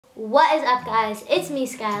What is up, guys? It's me,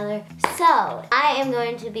 Skylar. So, I am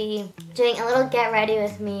going to be doing a little get ready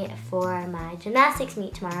with me for my gymnastics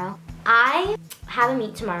meet tomorrow. I have a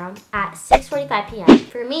meet tomorrow at 6:45 p.m.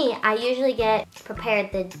 For me, I usually get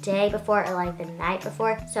prepared the day before or like the night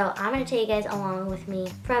before. So I'm gonna take you guys along with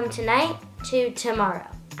me from tonight to tomorrow.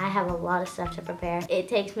 I have a lot of stuff to prepare. It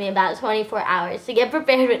takes me about 24 hours to get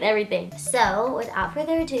prepared with everything. So without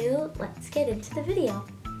further ado, let's get into the video.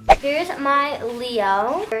 Here's my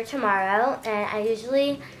Leo for tomorrow, and I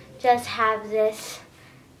usually just have this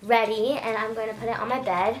ready and I'm going to put it on my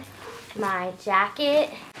bed. My jacket.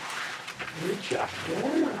 Your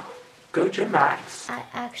jacket? Go to Max. I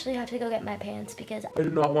actually have to go get my pants because I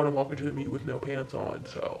did not want to walk into the meet with no pants on,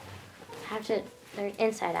 so. they're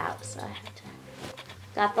inside out, so I have to.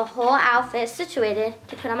 Got the whole outfit situated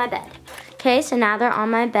to put on my bed. Okay, so now they're on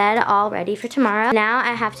my bed all ready for tomorrow. Now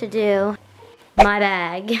I have to do my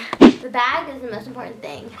bag. The bag is the most important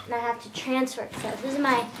thing, and I have to transfer it. So this is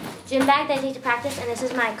my gym bag that I take to practice, and this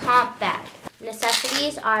is my comp bag.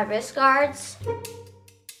 Necessities are wrist guards,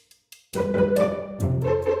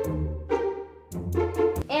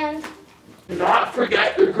 and Do not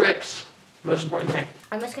forget your grips. Most important thing.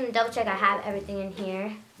 I'm just gonna double check I have everything in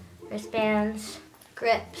here. Wristbands,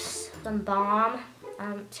 grips, some balm,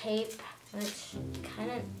 tape, which kind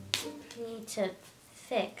of need to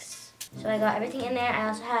fix. So I got everything in there. I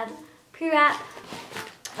also have pre-wrap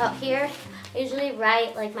up here. I usually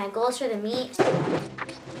write like my goals for the meet. And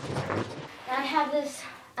I have this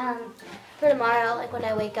for tomorrow, like when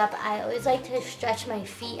I wake up, I always like to stretch my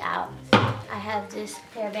feet out. I have this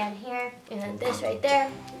hairband here and this right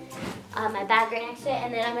there. My bag right next to it,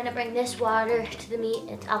 and then I'm gonna bring this water to the meet.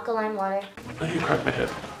 It's alkaline water. I can crack my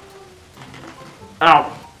hip.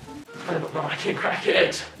 Ow. I don't know, I can't crack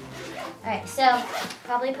it. Alright, so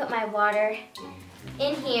probably put my water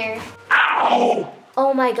in here. Ow!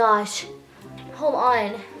 Oh my gosh. Hold on.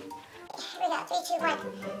 Here we go, 3, 2, 1.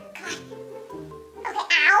 Come on.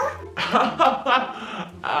 Okay,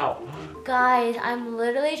 ow. Ow. Guys, I'm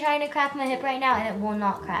literally trying to crack my hip right now and it will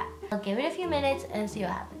not crack. I'll give it a few minutes and see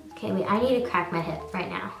what happens. Okay, wait, I need to crack my hip right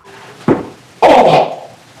now. Oh!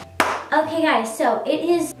 Okay guys, so it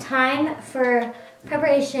is time for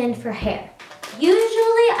preparation for hair.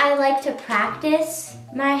 Usually I like to practice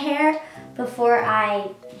my hair before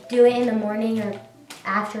I do it in the morning or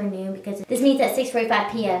afternoon because this meets at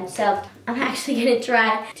 6:45 p.m. So I'm actually gonna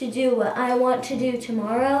try to do what I want to do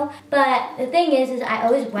tomorrow. But the thing is I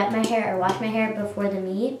always wet my hair or wash my hair before the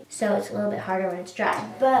meet, so it's a little bit harder when it's dry.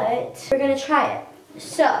 But we're gonna try it.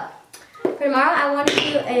 So for tomorrow I want to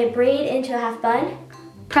do a braid into a half bun.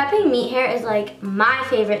 Prepping meet hair is like my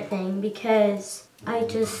favorite thing because I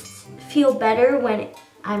just feel better when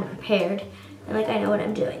I'm prepared and like I know what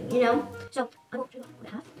I'm doing, you know? So I will do a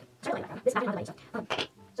half. Start like that. This is not the way.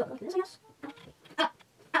 So like this, I guess.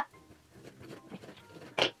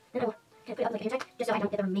 Then I will put it up like a hair tie, just so I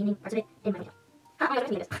don't get the remaining parts of it in my video. I'm gonna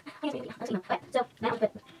do this. I guess maybe. Let's see. Okay, so now I'll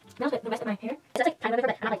put the rest of my hair. So that's like kind of over,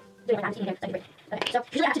 but I'm not like doing it like I'm seeing hair. So I do braid. Okay, so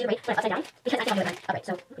usually I have to do the braid when it's upside down because I can't do it right. Upright.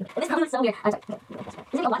 So and this probably looks so weird. I'm sorry.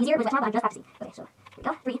 This is a lot easier with that, but I'm just practicing. Okay, so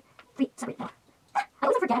here we go. Three, separate. Now. I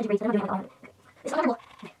always forget how to do braids, but I'm doing like all of it. Okay. It's not comfortable.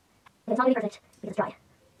 Okay. It's not really perfect because it's dry.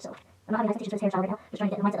 So I'm not having nice expectations for this hairstyle right now. Just trying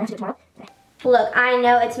to get the mindset that I have to do it tomorrow. Okay. Look, I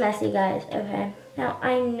know it's messy, guys. Okay. Now,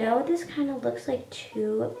 I know this kind of looks like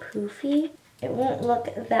too poofy. It won't look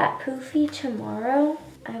that poofy tomorrow.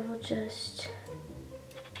 I will just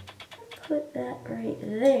put that right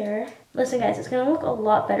there. Listen, guys, it's going to look a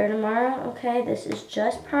lot better tomorrow, okay? This is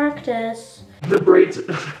just practice. The braids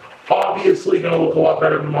obviously gonna look a lot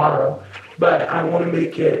better tomorrow, but I want to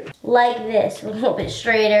make it like this, a little bit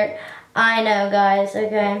straighter. I know, guys,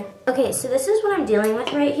 okay. Okay, so this is what I'm dealing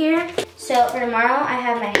with right here. So for tomorrow, I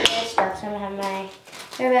have my hair stuff. So I'm gonna have my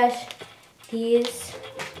hairbrush, these,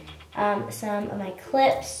 some of my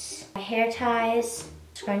clips, my hair ties,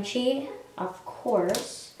 scrunchie, of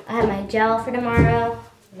course. I have my gel for tomorrow,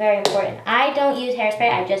 very important. I don't use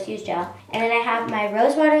hairspray, I just use gel. And then I have my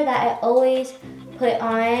rose water that I always put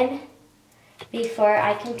on before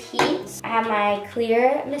I compete. I have my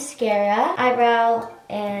clear mascara, eyebrow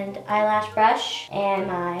and eyelash brush, and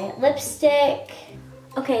my lipstick.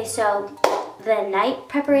 Okay, so the night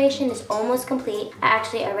preparation is almost complete. I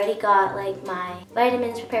actually already got like my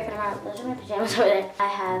vitamins prepared for tomorrow. Those are my pajamas over there. I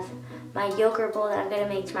have my yogurt bowl that I'm gonna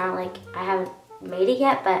make tomorrow. Like, I haven't made it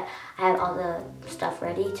yet, but I have all the stuff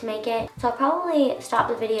ready to make it. So I'll probably stop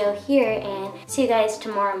the video here and see you guys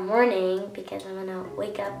tomorrow morning because I'm gonna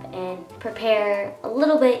wake up and prepare a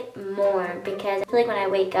little bit more because I feel like when I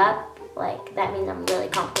wake up, like, that means I'm really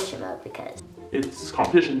competition mode because it's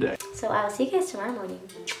competition day. So I will see you guys tomorrow morning.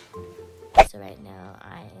 So right now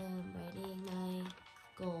I am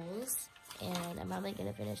probably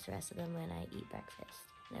gonna finish the rest of them when I eat breakfast.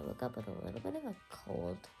 And I woke up with a little bit of a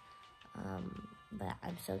cold, but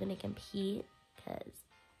I'm still gonna compete because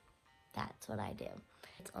that's what I do.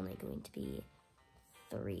 It's only going to be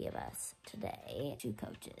 3 of us today, 2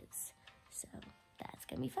 coaches, so that's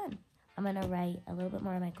gonna be fun. I'm gonna write a little bit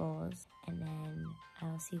more of my goals, and then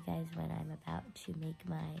I'll see you guys when I'm about to make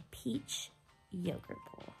my peach yogurt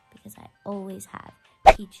bowl, because I always have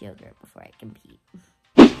peach yogurt before I compete.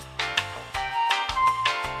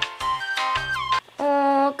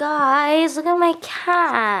 Oh, guys, look at my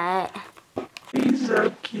cat. He's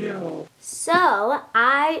so cute. So,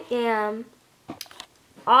 I am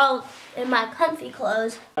all in my comfy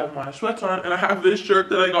clothes. I have my sweats on, and I have this shirt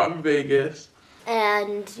that I got in Vegas.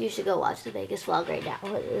 And you should go watch the Vegas vlog right now.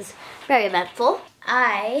 It is very eventful.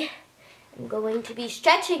 I am going to be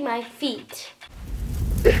stretching my feet.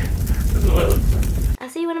 I'll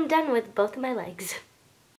see you when I'm done with both of my legs.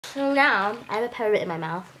 So now, I have a peppermint in my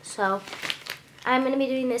mouth, so I'm going to be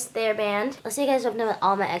doing this TheraBand. I'll see you guys when I'm done with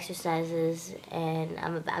all my exercises, and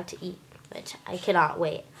I'm about to eat, which I cannot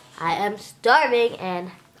wait. I am starving, and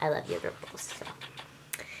I love yogurt bowls, so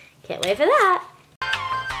can't wait for that.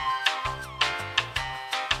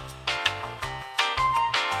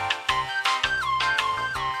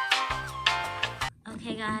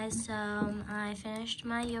 Okay guys, so I finished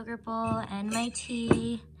my yogurt bowl and my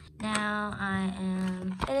tea. Now I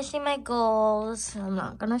am finishing my goals. I'm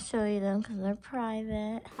not gonna show you them because they're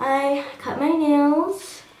private. I cut my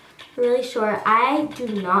nails really short. I do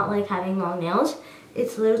not like having long nails.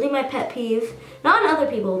 It's literally my pet peeve. Not on other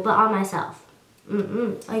people, but on myself.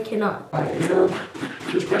 I cannot. I am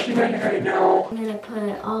just brushing my hair right now. I'm gonna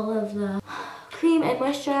put all of the cream and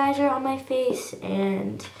moisturizer on my face,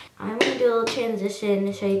 and I'm gonna do a little transition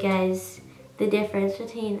to show you guys the difference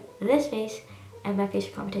between this face and my face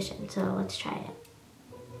for competition. So let's try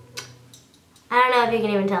it. I don't know if you can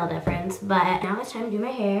even tell the difference, but now it's time to do my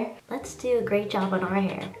hair. Let's do a great job on our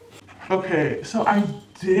hair. Okay, so I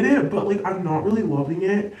did it, but like I'm not really loving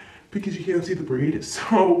it because you can't see the braid.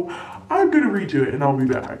 So I'm gonna redo it and I'll be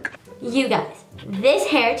back. You guys, this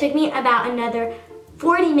hair took me about another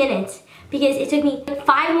 40 minutes because it took me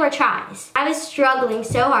 5 more tries. I was struggling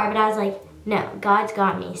so hard, but I was like, no, God's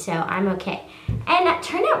got me, so I'm okay. And that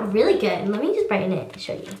turned out really good. Let me just brighten it and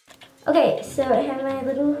show you. Okay, so I have my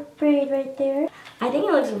little braid right there. I think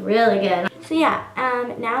it looks really good. So yeah,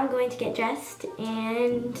 now I'm going to get dressed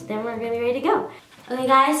and then we're gonna be ready to go. Okay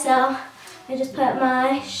guys, so I just put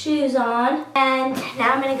my shoes on and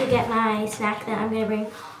now I'm gonna go get my snack that I'm gonna bring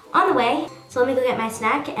on the way. So let me go get my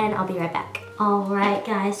snack and I'll be right back. Alright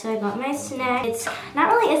guys, so I got my snack. It's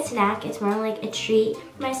not really a snack, it's more like a treat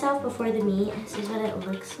for myself before the meet. This is what it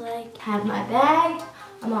looks like. I have my bag,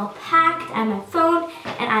 I'm all packed, I have my phone,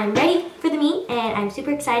 and I'm ready for the meet and I'm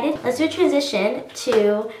super excited. Let's do a transition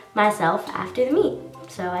to myself after the meet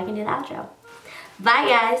so I can do the outro. Bye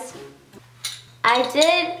guys. I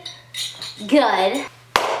did good.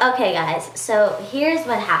 Okay guys, so here's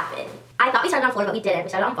what happened. I thought we started on floor, but we didn't. We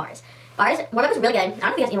started on bars. Bars, warm-up was really good. I don't know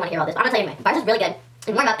if you guys even want to hear all this, but I'm gonna tell you anyway. Bars was really good.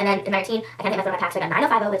 In warm-up, and then in my routine, I kind of hit my foot on my pack, so I got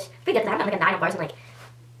 9050, which is pretty good, because I haven't done like a 9 on bars in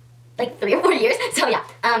like 3 or 4 years. So yeah,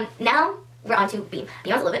 now we're on to beam.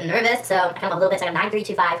 Beam, I was a little bit nervous, so I kind of a little bit, so I got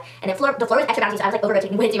 9325. And then the floor was extra bouncy, so I was like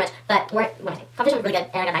over-rotating way too much. But competition was really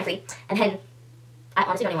good, and I got 93. And then, I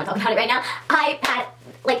honestly don't even want to talk about it right now. I had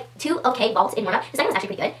like 2 okay vaults in warm-up. The second was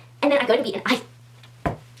actually pretty good. And then I go to beat, and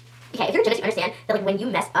okay, if you're a gymnast, you understand that like when you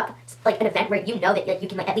mess up like an event where you know that like, you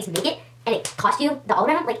can like at least make it, and it cost you the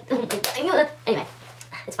all-around, like, anyway,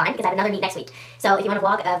 it's fine because I have another meet next week. So if you want a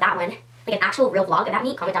vlog of that one, like an actual real vlog of that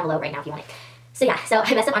meet, comment down below right now if you want it. So yeah, so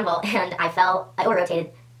I messed up on vault, and I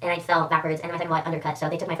over-rotated, and I fell backwards, and my second vault I undercut, so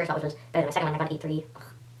they took my first vault, which was better than my second one. I got an 8-3.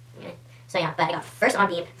 So yeah, but I got first on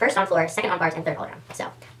beam, first on floor, second on bars, and third all around. So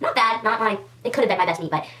not bad, not my, it could have been my best meet,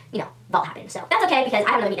 but you know, vault happened. So that's okay because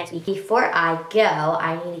I have another meet next week. Before I go,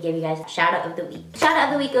 I need to give you guys a shout out of the week. Shout out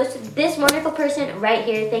of the week goes to this wonderful person right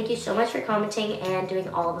here. Thank you so much for commenting and doing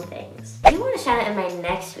all the things. If you want a shout out in my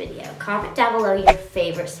next video, comment down below your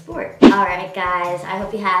favorite sport. Alright guys, I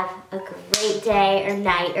hope you have a great day or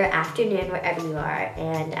night or afternoon wherever you are,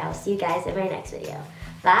 and I'll see you guys in my next video.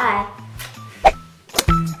 Bye!